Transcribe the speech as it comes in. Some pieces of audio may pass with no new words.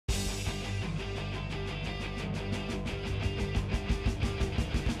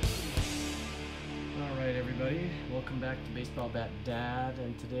welcome back to Baseball Bat Dad,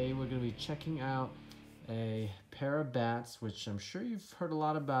 and today we're going to be checking out a pair of bats which I'm sure you've heard a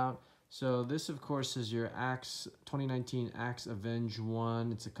lot about. So this of course is your Axe 2019 Axe Avenge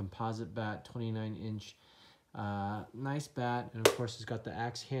 1. It's a composite bat, 29-inch, nice bat, and of course it's got the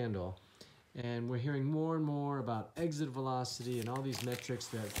Axe handle. And we're hearing more and more about exit velocity and all these metrics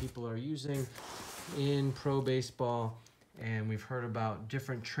that people are using in pro baseball, and we've heard about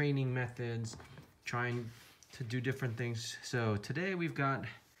different training methods, trying to do different things. So today we've got,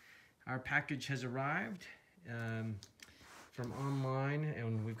 our package has arrived from online,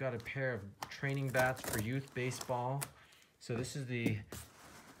 and we've got a pair of training bats for youth baseball. So this is the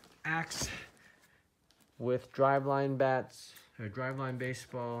Axe with driveline bats, or driveline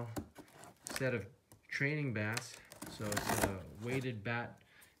baseball set of training bats. So it's a weighted bat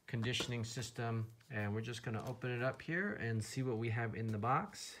conditioning system, and we're just going to open it up here and see what we have in the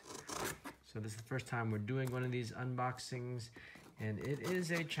box. So this is the first time we're doing one of these unboxings, and it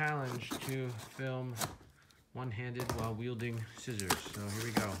is a challenge to film one-handed while wielding scissors. So here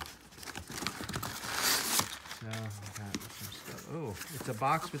we go. So got some stuff. Oh, it's a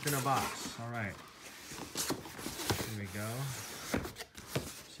box within a box. All right. Here we go.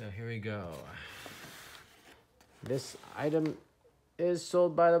 So here we go. This item is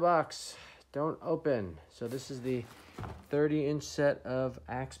sold by the box. Don't open. So this is the 30-inch set of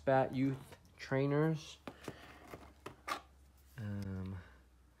Axe Bat Youth trainers.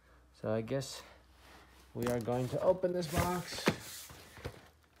 So I guess we are going to open this box.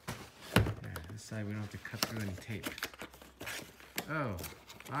 Yeah, this side we don't have to cut through any tape. Oh,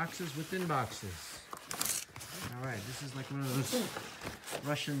 boxes within boxes. All right, this is like one of those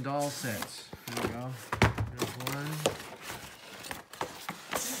Russian doll sets. Here we go. There's one.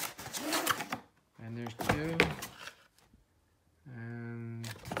 And there's two. And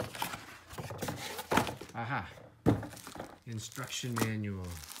aha. Instruction manual.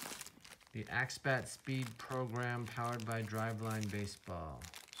 The Axe Bat Speed Program powered by Driveline Baseball.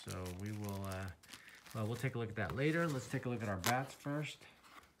 So we will, well, we'll take a look at that later. Let's take a look at our bats first.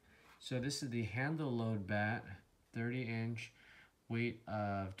 So this is the handle load bat, 30-inch, weight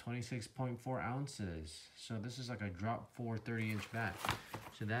of 26.4 ounces. So this is like a drop 4 30-inch bat.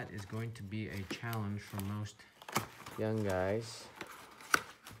 So that is going to be a challenge for most young guys.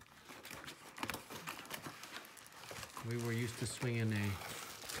 We were used to swinging a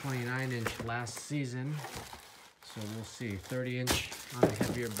 29-inch last season, so we'll see. 30-inch on a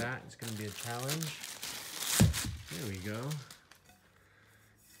heavier bat is going to be a challenge. There we go.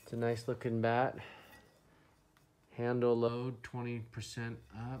 It's a nice looking bat. Handle load 20%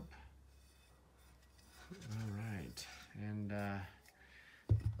 up. All right, and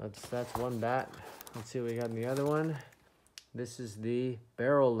that's one bat. Let's see what we got in the other one. This is the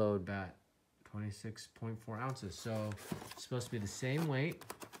barrel load bat, 26.4 ounces. So it's supposed to be the same weight.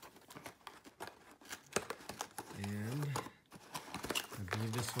 And I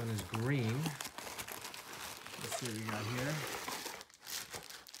believe this one is green. Let's see what we got here.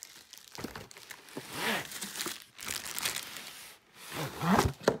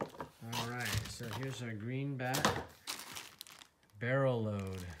 All right, so here's our green bat. Barrel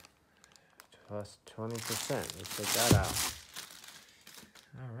load, plus 20%. Let's take that out.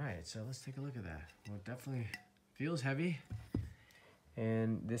 All right, so let's take a look at that. Well, it definitely feels heavy.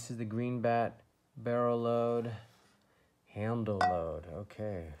 And this is the green bat, barrel load, handle load.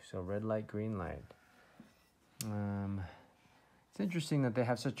 Okay, so red light, green light. It's interesting that they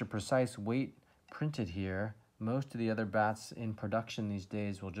have such a precise weight printed here. Most of the other bats in production these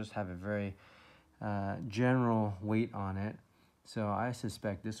days will just have a very general weight on it. So I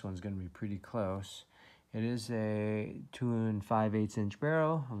suspect this one's going to be pretty close. It is a 2 5/8-inch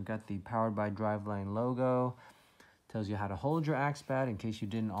barrel. We've got the Powered by Driveline logo. Tells you how to hold your Axe Bat in case you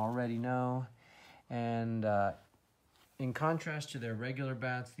didn't already know. And in contrast to their regular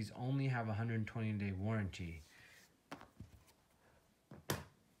bats, these only have a 120-day warranty.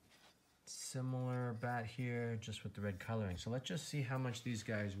 Similar bat here, just with the red coloring. So let's just see how much these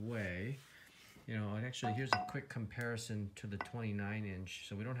guys weigh. You know, and actually here's a quick comparison to the 29-inch.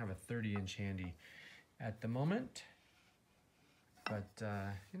 So we don't have a 30-inch handy at the moment. But,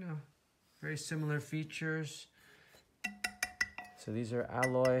 you know, very similar features. So these are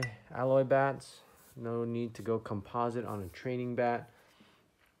alloy bats. No need to go composite on a training bat.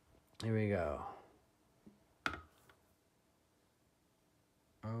 Here we go.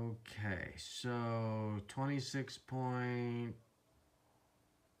 Okay, so 26 point,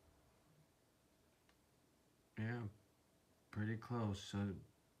 yeah, pretty close. So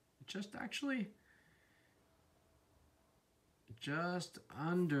just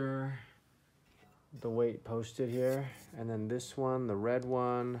under the weight posted here. And then this one, the red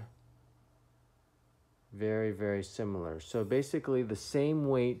one, very, very similar. So basically the same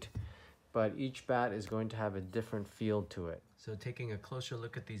weight, but each bat is going to have a different feel to it. So taking a closer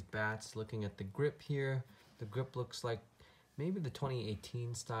look at these bats, looking at the grip here, the grip looks like maybe the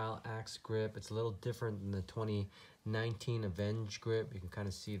 2018 style Axe grip. It's a little different than the 2019 Avenge grip. You can kind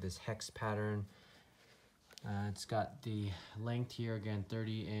of see this hex pattern. It's got the length here, again,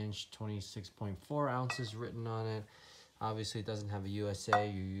 30-inch, 26.4 ounces written on it. Obviously, it doesn't have a USA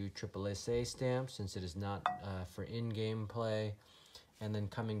or USSSA stamp since it is not for in-game play. And then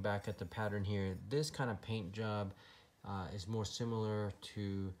coming back at the pattern here, this kind of paint job is more similar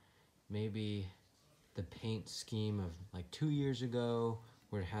to maybe the paint scheme of like 2 years ago,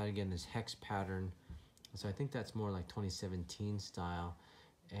 where it had, again, this hex pattern. So I think that's more like 2017 style.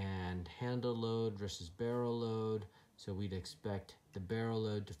 And handle load versus barrel load. So we'd expect the barrel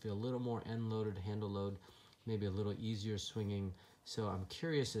load to feel a little more end-loaded, handle load maybe a little easier swinging. So I'm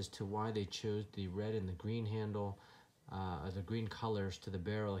curious as to why they chose the red and the green handle, the green colors to the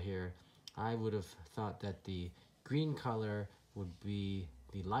barrel here. I would have thought that the green color would be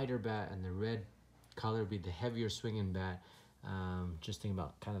the lighter bat and the red color would be the heavier swinging bat. Just thinking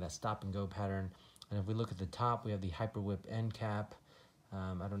about kind of that stop and go pattern. And if we look at the top, we have the Hyper Whip end cap.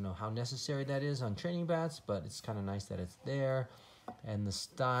 I don't know how necessary that is on training bats, but it's kind of nice that it's there. And the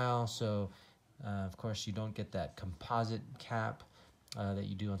style, so of course you don't get that composite cap that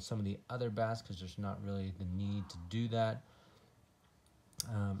you do on some of the other bats because there's not really the need to do that.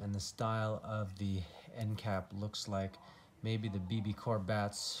 And the style of the end cap looks like maybe the BBCOR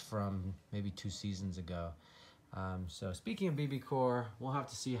bats from maybe 2 seasons ago. So speaking of BBCOR, we'll have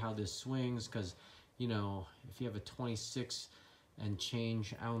to see how this swings because, you know, if you have a 26 and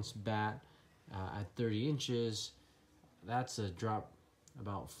change ounce bat at 30 inches, that's a drop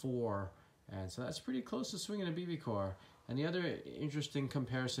about 4, and so that's pretty close to swinging a BBCOR. And the other interesting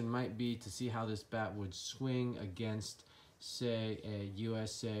comparison might be to see how this bat would swing against, say, a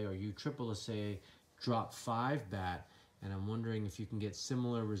USA or USSSA drop 5 bat, and I'm wondering if you can get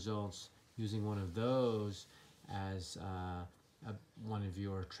similar results using one of those as one of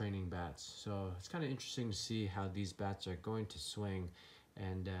your training bats. So it's kind of interesting to see how these bats are going to swing,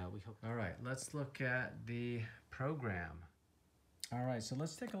 and we hope. All right, let's look at the program. All right, so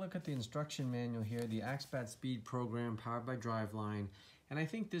let's take a look at the instruction manual here, the Axe Bat Speed program powered by Driveline. And I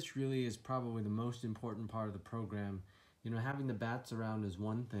think this really is probably the most important part of the program. You know, having the bats around is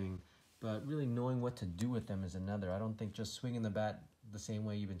one thing, but really knowing what to do with them is another. I don't think just swinging the bat the same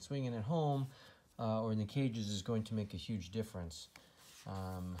way you've been swinging at home or in the cages is going to make a huge difference.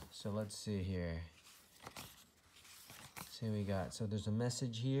 So let's see here. So we got, so there's a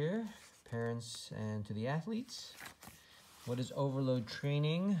message here, parents and to the athletes. What is overload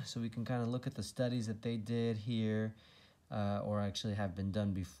training? So we can kind of look at the studies that they did here, or actually have been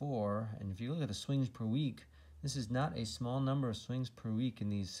done before. And if you look at the swings per week, this is not a small number of swings per week in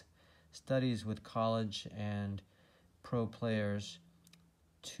these studies with college and pro players.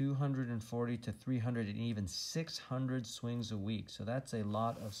 240 to 300 and even 600 swings a week. So that's a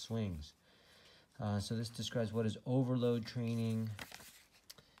lot of swings. So this describes what is overload training,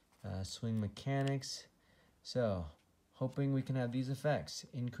 swing mechanics. So hoping we can have these effects: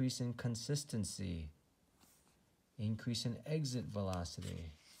 increase in consistency, increase in exit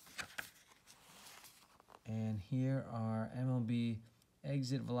velocity. And here are MLB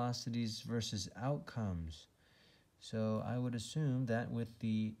exit velocities versus outcomes. So I would assume that with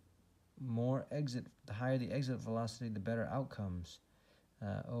the higher the exit velocity, the better outcomes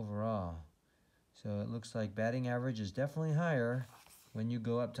overall. So it looks like batting average is definitely higher when you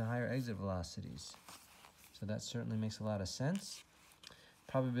go up to higher exit velocities. So that certainly makes a lot of sense.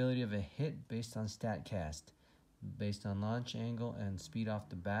 Probability of a hit based on StatCast, based on launch angle and speed off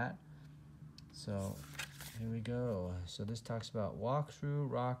the bat. So here we go. So this talks about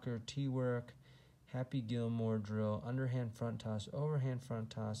walkthrough, rocker, T-work, Happy Gilmore drill, underhand front toss, overhand front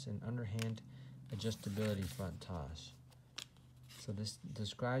toss, and underhand adjustability front toss. So this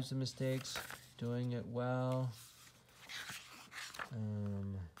describes the mistakes, doing it well.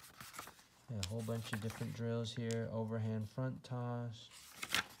 A whole bunch of different drills here. Overhand front toss,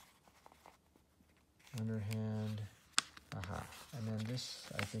 underhand, and then this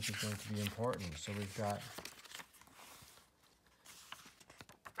I think is going to be important. So we've got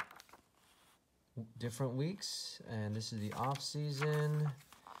different weeks, and this is the off season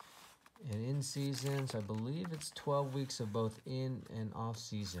and in season. So I believe it's 12 weeks of both in and off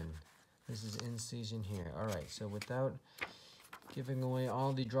season. This is in season here. All right, so without giving away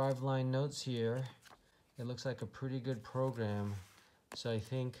all the Driveline notes here, it looks like a pretty good program. So I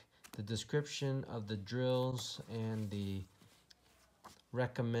think the description of the drills and the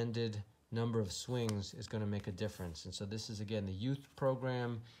recommended number of swings is going to make a difference. And so this is, again, the youth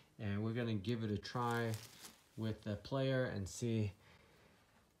program, and we're going to give it a try with the player and see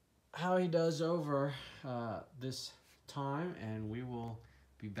how he does over this time, and we will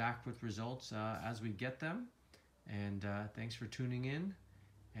be back with results as we get them. And thanks for tuning in,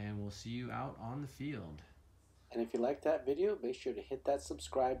 and we'll see you out on the field. And if you like that video, make sure to hit that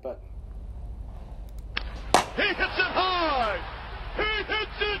subscribe button. He hits it hard! He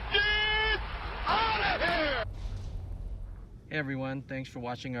hits it deep! Out of here! Hey everyone, thanks for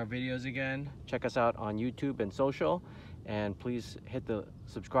watching our videos again. Check us out on YouTube and social, and please hit the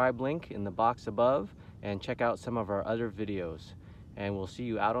subscribe link in the box above and check out some of our other videos. And we'll see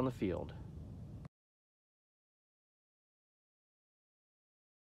you out on the field.